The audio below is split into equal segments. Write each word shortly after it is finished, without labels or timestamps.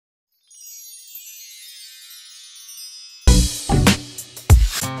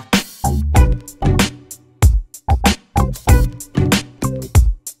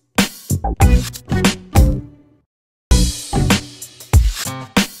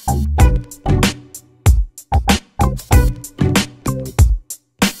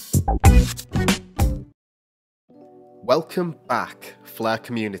Welcome back, Flare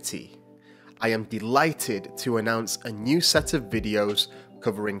community. I am delighted to announce a new set of videos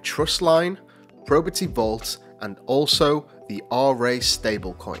covering Trustline, Probity Vault, and also the Aurei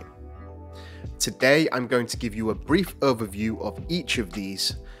stablecoin. Today I'm going to give you a brief overview of each of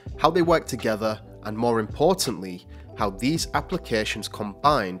these, how they work together, and more importantly, how these applications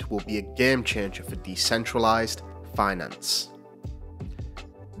combined will be a game changer for decentralized finance.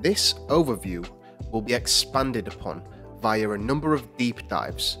 This overview will be expanded upon via a number of deep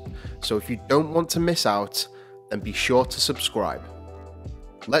dives, so if you don't want to miss out, then be sure to subscribe.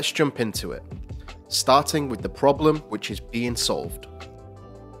 Let's jump into it, starting with the problem which is being solved.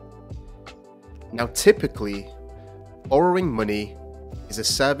 Now typically, borrowing money is a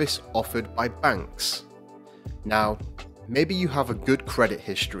service offered by banks. Now, maybe you have a good credit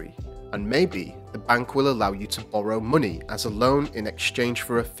history, and maybe the bank will allow you to borrow money as a loan in exchange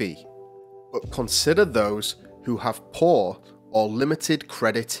for a fee. But consider those who have poor or limited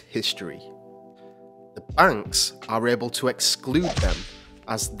credit history. The banks are able to exclude them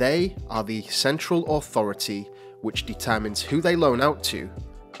as they are the central authority which determines who they loan out to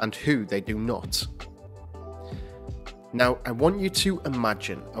and who they do not. Now, I want you to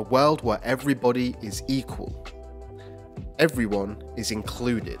imagine a world where everybody is equal. Everyone is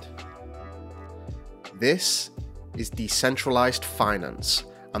included. This is decentralized finance,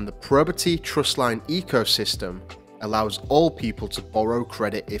 and the Probity Trustline ecosystem allows all people to borrow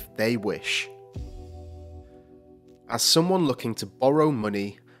credit if they wish. As someone looking to borrow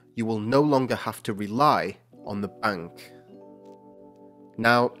money, you will no longer have to rely on the bank.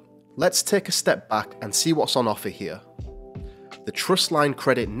 Now, let's take a step back and see what's on offer here. The Trustline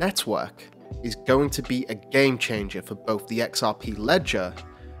Credit Network is going to be a game changer for both the XRP ledger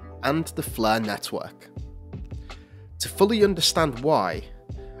and the Flare network. To fully understand why,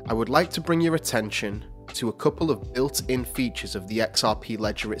 I would like to bring your attention to a couple of built-in features of the XRP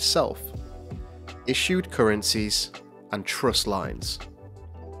ledger itself: issued currencies and Trustlines.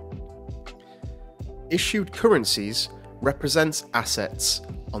 Issued currencies represents assets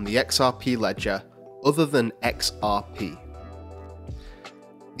on the XRP ledger other than XRP.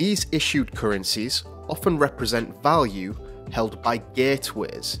 These issued currencies often represent value held by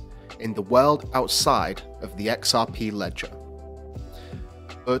gateways in the world outside of the XRP ledger.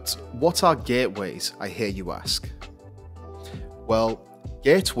 But what are gateways, I hear you ask? Well,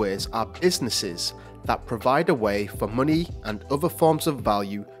 gateways are businesses that provide a way for money and other forms of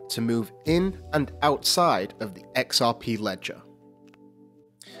value to move in and outside of the XRP ledger.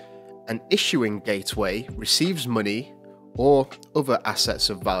 An issuing gateway receives money or other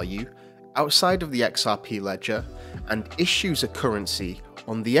assets of value outside of the XRP ledger and issues a currency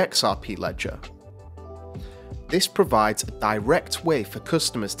on the XRP ledger. This provides a direct way for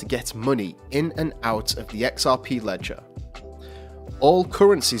customers to get money in and out of the XRP ledger. All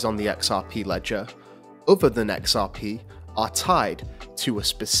currencies on the XRP ledger, other than XRP, are tied to a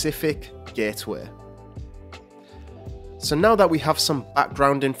specific gateway. So now that we have some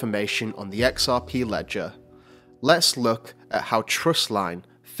background information on the XRP ledger, let's look at how Trustline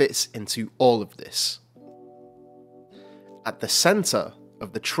fits into all of this. At the center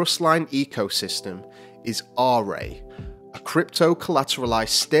of the Trustline ecosystem is Aurei, a crypto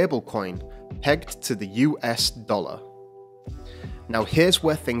collateralized stablecoin pegged to the US dollar. Now here's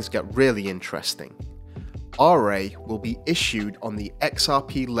where things get really interesting. Aurei will be issued on the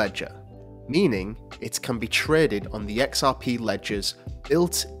XRP ledger, meaning it can be traded on the XRP ledger's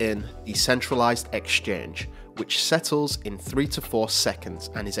built-in decentralized exchange, which settles in 3 to 4 seconds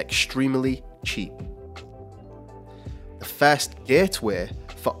and is extremely cheap. The first gateway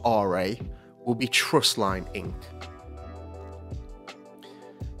for Aurei will be Trustline Inc.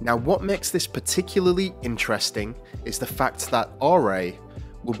 Now, what makes this particularly interesting is the fact that Aurei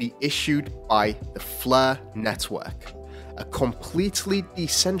will be issued by the Flare network, a completely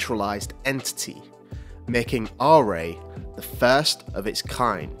decentralized entity, making Aurei the first of its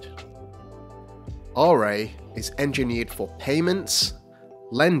kind. Aurei is engineered for payments,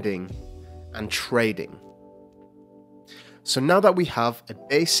 lending, and trading. So now that we have a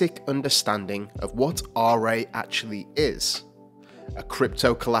basic understanding of what Aurei actually is, a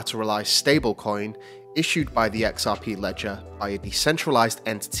crypto collateralized stablecoin issued by the XRP ledger by a decentralized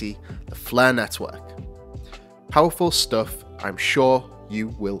entity, the Flare network. Powerful stuff, I'm sure you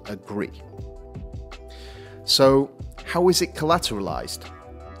will agree. So, how is it collateralized?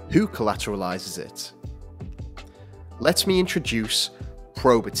 Who collateralizes it? Let me introduce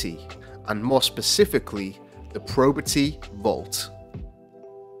Probity, and more specifically, the Probity Vault.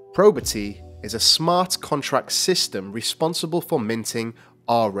 Probity is a smart contract system responsible for minting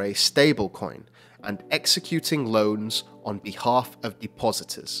Aurei stablecoin and executing loans on behalf of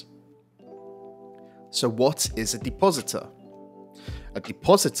depositors. So what is a depositor? A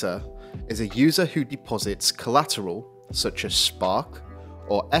depositor is a user who deposits collateral such as Spark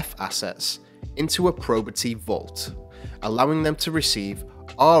or F assets into a Probity Vault, allowing them to receive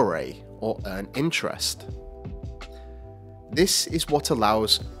Aurei or earn interest. This is what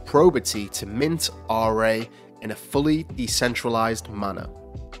allows Probity to mint Aurei in a fully decentralized manner.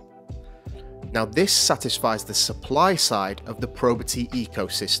 Now this satisfies the supply side of the Probity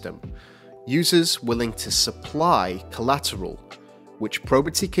ecosystem, users willing to supply collateral, which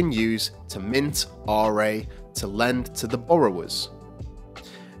Probity can use to mint Aurei to lend to the borrowers.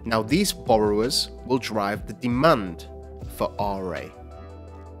 Now these borrowers will drive the demand for Aurei.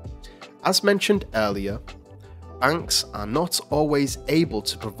 As mentioned earlier, banks are not always able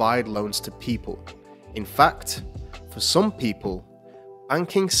to provide loans to people. In fact, for some people,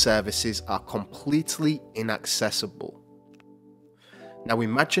 banking services are completely inaccessible. Now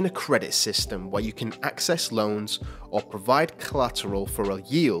imagine a credit system where you can access loans or provide collateral for a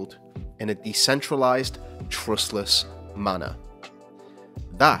yield in a decentralized, trustless manner.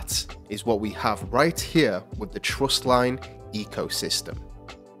 That is what we have right here with the Trustline ecosystem.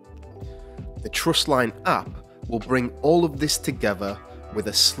 The Trustline app will bring all of this together with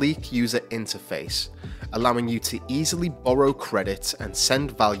a sleek user interface, allowing you to easily borrow credit and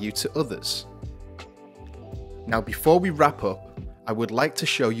send value to others. Now before we wrap up, I would like to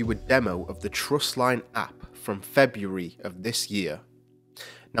show you a demo of the Trustline app from February of this year.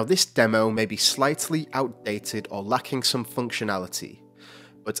 Now this demo may be slightly outdated or lacking some functionality,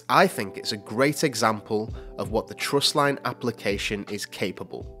 but I think it's a great example of what the Trustline application is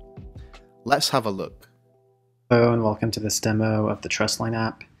capable. Let's have a look. Hello and welcome to this demo of the Trustline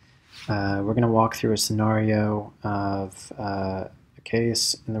app. We're going to walk through a scenario of a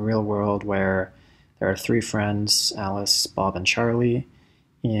case in the real world where there are three friends, Alice, Bob, and Charlie,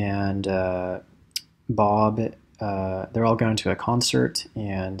 and Bob, they're all going to a concert,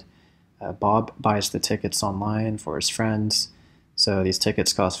 and Bob buys the tickets online for his friends. So these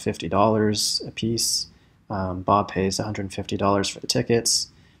tickets cost $50 a piece. Bob pays $150 for the tickets,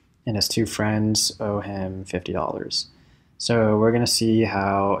 and his two friends owe him $50. So we're going to see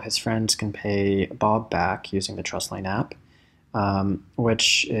how his friends can pay Bob back using the Trustline app,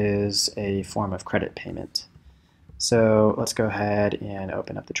 which is a form of credit payment. So let's go ahead and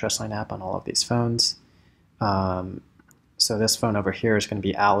open up the Trustline app on all of these phones. So this phone over here is going to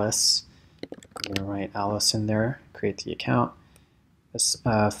be Alice. I'm going to write Alice in there, create the account. This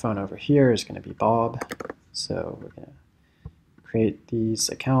phone over here is going to be Bob. So we're going to create these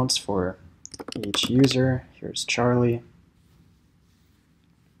accounts for each user. Here's Charlie.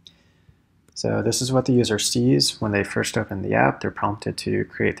 So this is what the user sees when they first open the app. They're prompted to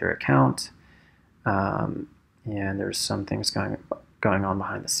create their account. And there's some things going on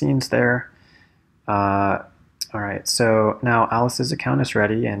behind the scenes there. All right, so now Alice's account is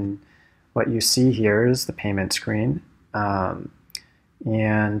ready, and what you see here is the payment screen.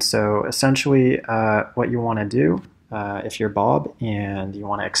 And so essentially what you want to do, if you're Bob and you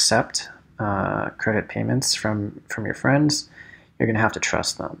want to accept credit payments from your friends, you're going to have to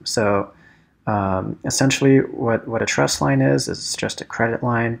trust them. So essentially what a trust line is it's just a credit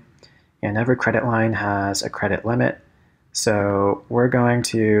line, and every credit line has a credit limit. So we're going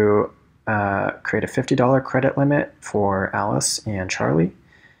to create a $50 credit limit for Alice and Charlie.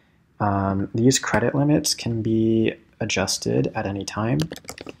 These credit limits can be adjusted at any time.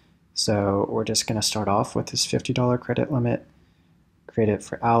 So we're just going to start off with this $50 credit limit, create it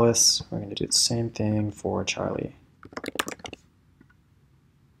for Alice. We're going to do the same thing for Charlie.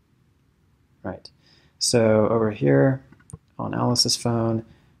 Right. So over here on Alice's phone,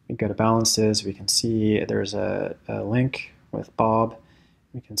 we go to balances. We can see there's a link with Bob.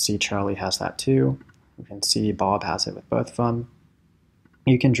 We can see Charlie has that too. We can see Bob has it with both of them.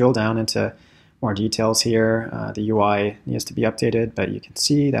 You can drill down into more details here. The UI needs to be updated, but you can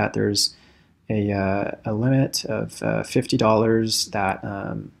see that there's a limit of $50 that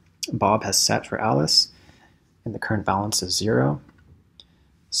Bob has set for Alice, and the current balance is 0.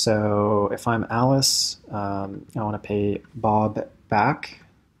 So if I'm Alice, I want to pay Bob back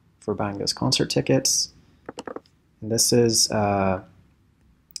for buying those concert tickets. And this is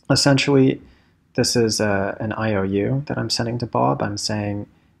essentially, this is an IOU that I'm sending to Bob. I'm saying,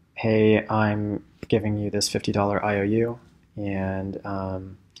 hey, I'm giving you this $50 IOU,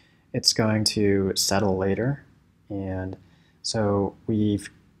 and it's going to settle later. And so we've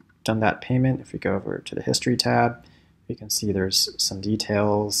done that payment. If we go over to the history tab, you can see there's some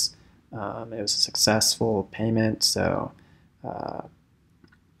details. It was a successful payment, so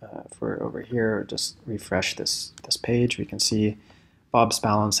if we're over here, just refresh this page, we can see Bob's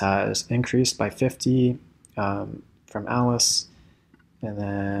balance has increased by 50 from Alice, and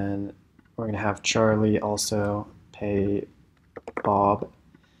then we're going to have Charlie also pay Bob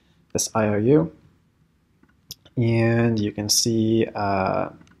this IOU, and you can see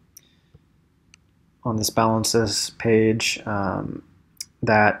on this balances page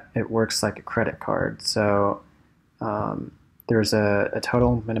that it works like a credit card. So there's a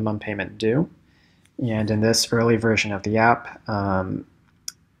total minimum payment due, and in this early version of the app,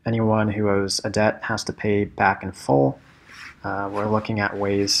 anyone who owes a debt has to pay back in full. We're looking at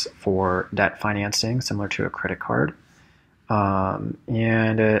ways for debt financing similar to a credit card.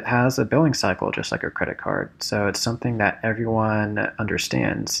 And it has a billing cycle just like a credit card. So it's something that everyone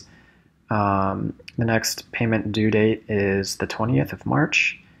understands. The next payment due date is the 20th of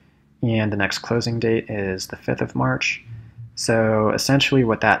March, and the next closing date is the 5th of March. So essentially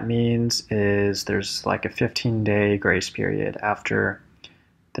what that means is there's like a 15-day grace period after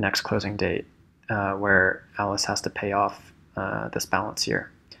the next closing date where Alice has to pay off this balance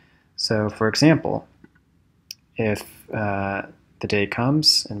here. So for example, if the day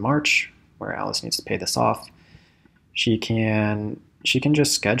comes in March where Alice needs to pay this off, she can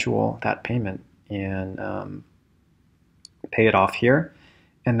just schedule that payment and pay it off here,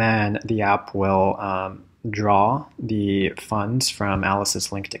 and then the app will draw the funds from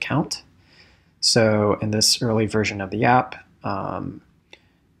Alice's linked account. So in this early version of the app,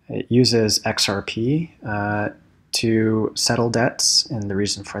 it uses XRP to settle debts, and the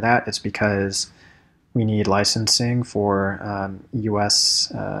reason for that is because we need licensing for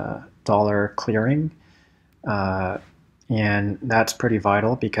US dollar clearing, and that's pretty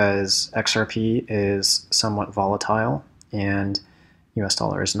vital because XRP is somewhat volatile and US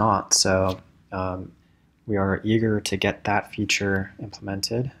dollar is not. So we are eager to get that feature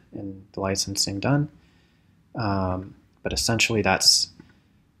implemented and the licensing done. But essentially that's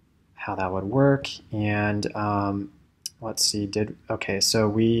how that would work. And let's see, okay, so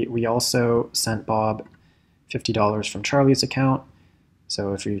we also sent Bob $50 from Charlie's account.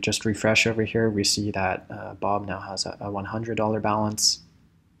 So if you just refresh over here, we see that Bob now has a $100 balance,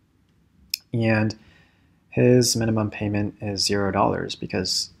 and his minimum payment is $0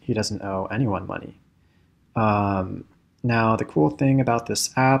 because he doesn't owe anyone money. Now the cool thing about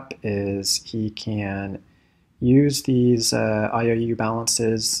this app is he can use these IOU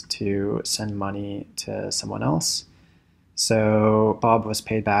balances to send money to someone else. So Bob was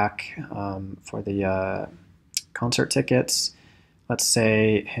paid back for the concert tickets. Let's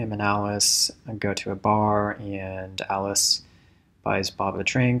say him and Alice go to a bar and Alice buys Bob a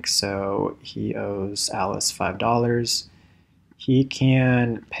drink, so he owes Alice $5. He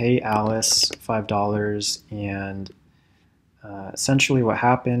can pay Alice $5, and essentially what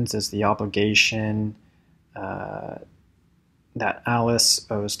happens is the obligation that Alice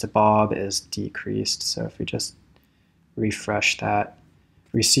owes to Bob is decreased. So if we just refresh that,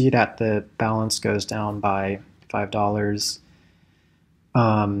 we see that the balance goes down by $5.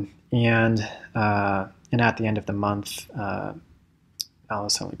 And at the end of the month,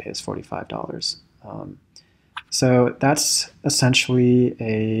 Alice only pays $45. So that's essentially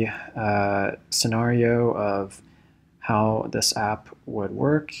a scenario of how this app would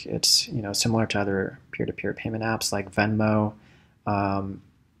work. It's similar to other peer-to-peer payment apps like Venmo,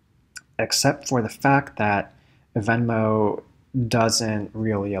 except for the fact that Venmo doesn't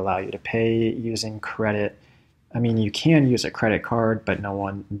really allow you to pay using credit. I mean, you can use a credit card, but no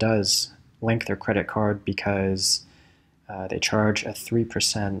one does link their credit card because they charge a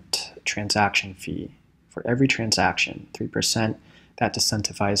 3% transaction fee for every transaction. 3%, that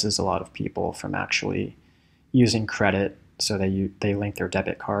disincentivizes a lot of people from actually using credit, so they link their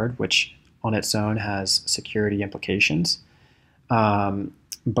debit card, which on its own has security implications. Yeah,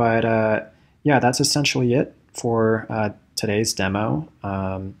 that's essentially it for today's demo.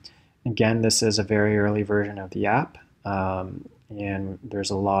 Again, this is a very early version of the app, and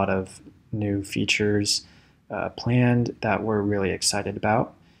there's a lot of new features planned that we're really excited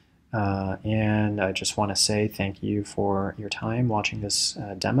about. And I just want to say thank you for your time watching this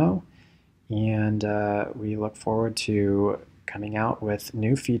demo, and we look forward to coming out with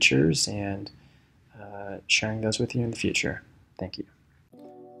new features and sharing those with you in the future. Thank you.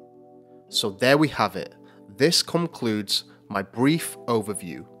 So there we have it. This concludes my brief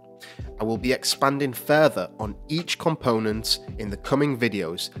overview. I will be expanding further on each component in the coming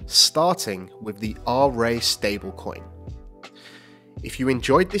videos, starting with the Aurei stablecoin. If you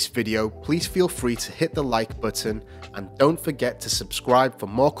enjoyed this video, please feel free to hit the like button and don't forget to subscribe for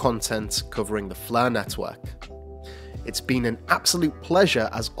more content covering the Flare network. It's been an absolute pleasure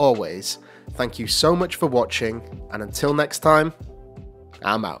as always. Thank you so much for watching, and until next time,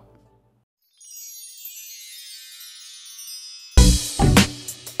 I'm out.